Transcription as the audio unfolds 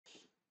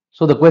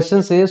So the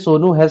question says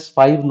Sonu has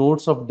 5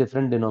 notes of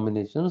different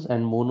denominations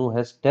and Monu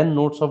has 10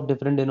 notes of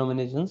different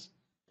denominations.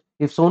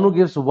 If Sonu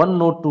gives one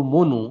note to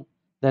Monu,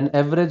 then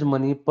average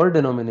money per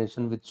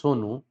denomination with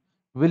Sonu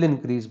will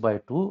increase by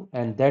 2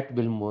 and that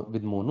will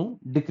with Monu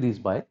decrease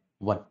by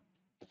 1.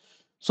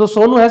 So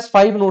Sonu has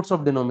 5 notes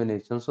of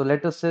denomination. So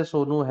let us say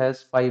Sonu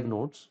has 5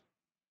 notes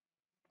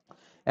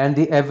and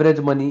the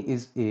average money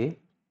is A.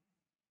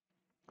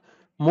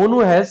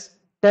 Monu has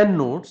 10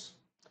 notes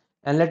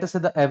and let us say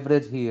the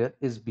average here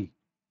is B.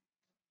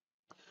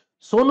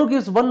 Sonu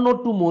gives one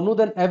note to Monu,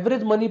 then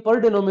average money per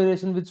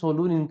denomination with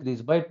Sonu will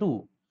increase by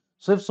 2.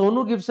 So if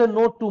Sonu gives a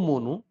note to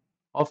Monu,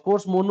 of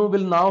course Monu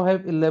will now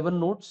have 11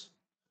 notes.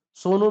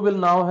 Sonu will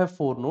now have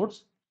 4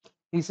 notes.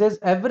 He says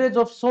average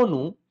of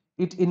Sonu,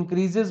 it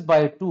increases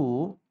by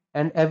 2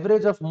 and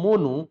average of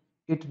Monu,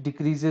 it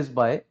decreases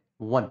by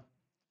 1.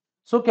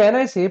 So can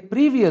I say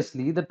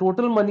previously the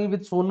total money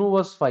with Sonu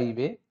was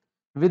 5A,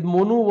 with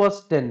Monu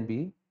was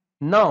 10B.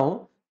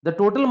 Now the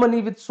total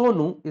money with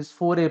Sonu is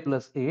 4A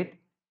plus 8,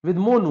 with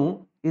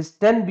Monu is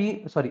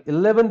 10B, sorry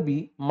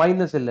 11B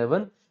minus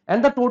 11,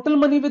 and the total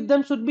money with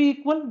them should be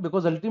equal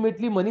because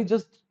ultimately money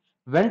just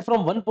went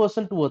from one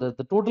person to other.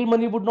 The total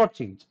money would not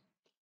change.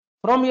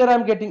 From here I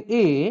am getting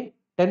A,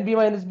 10B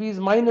minus B is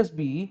minus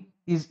B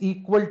is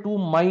equal to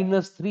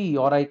minus 3,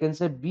 or I can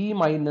say B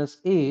minus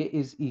A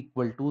is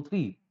equal to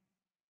 3.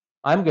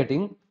 I'm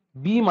getting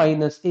B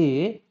minus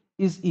A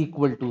is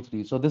equal to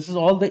 3. So this is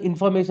all the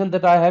information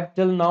that I have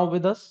till now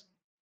with us.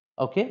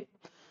 Okay.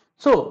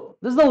 So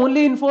this is the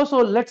only info. So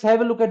let's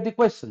have a look at the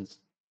questions.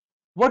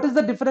 What is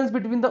the difference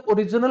between the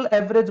original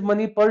average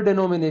money per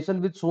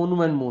denomination with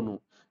Sonu and Monu?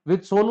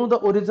 With Sonu, the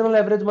original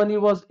average money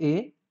was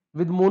A.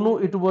 With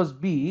Monu, it was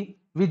B.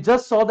 We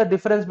just saw the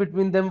difference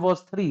between them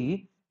was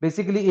 3.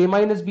 Basically, A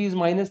minus B is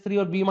minus 3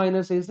 or B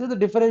minus A is 3. The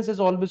difference is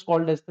always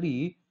called as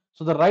 3.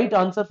 So the right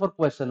answer for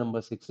question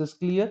number 6 is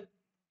clear.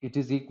 It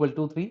is equal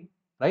to 3,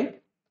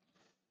 right?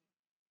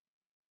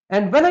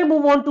 And when I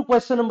move on to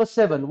question number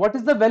 7, what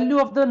is the value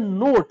of the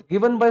note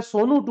given by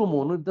Sonu to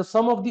Monu if the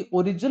sum of the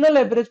original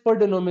average per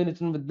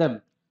denomination with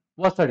them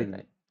was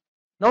 39?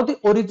 Now the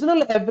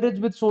original average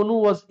with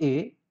Sonu was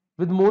A,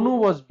 with Monu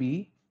was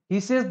B. He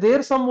says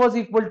their sum was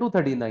equal to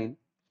 39.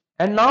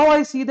 And now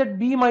I see that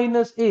B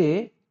minus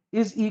A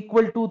is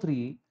equal to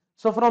 3.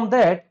 So from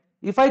that,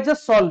 if I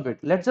just solve it,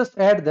 let's just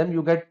add them,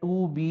 you get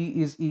 2B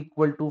is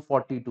equal to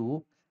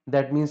 42.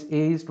 That means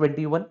A is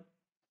 21.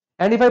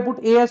 And if I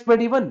put A as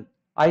 21,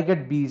 I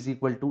get B is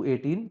equal to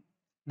 18.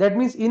 That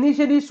means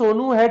initially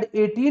Sonu had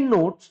 18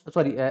 notes,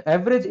 sorry,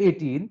 average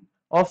 18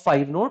 of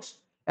 5 notes,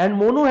 and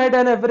Monu had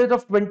an average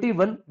of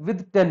 21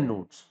 with 10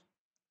 notes.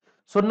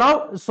 So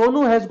now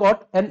Sonu has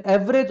got an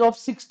average of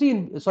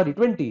 16, sorry,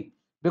 20,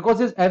 because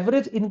his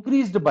average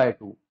increased by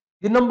 2.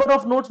 The number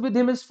of notes with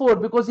him is 4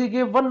 because he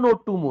gave one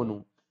note to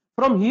Monu.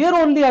 From here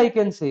only I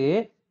can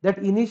say that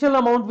initial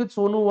amount with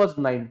Sonu was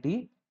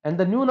 90 and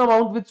the new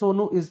amount with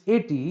Sonu is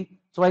 80.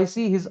 So I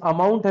see his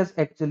amount has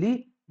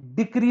actually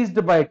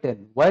decreased by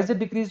 10. Why is it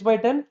decreased by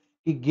 10?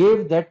 He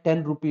gave that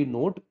 10 rupee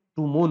note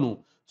to Monu.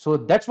 So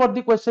that's what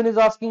the question is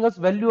asking us.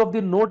 Value of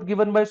the note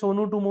given by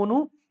Sonu to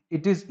Monu,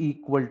 it is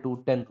equal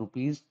to 10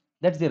 rupees.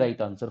 That's the right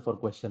answer for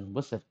question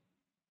number 7.